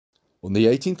On the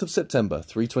 18th of September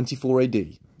 324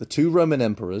 AD, the two Roman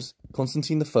emperors,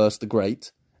 Constantine I the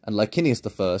Great and Licinius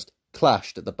I,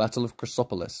 clashed at the Battle of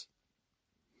Chrysopolis.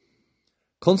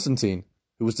 Constantine,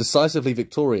 who was decisively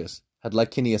victorious, had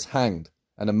Licinius hanged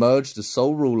and emerged as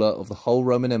sole ruler of the whole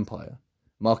Roman Empire,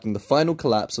 marking the final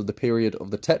collapse of the period of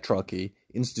the Tetrarchy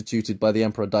instituted by the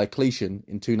Emperor Diocletian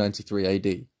in 293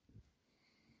 AD.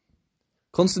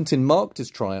 Constantine marked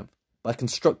his triumph by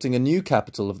constructing a new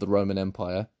capital of the Roman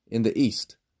Empire in the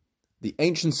east, the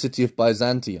ancient city of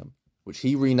Byzantium, which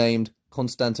he renamed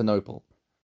Constantinople.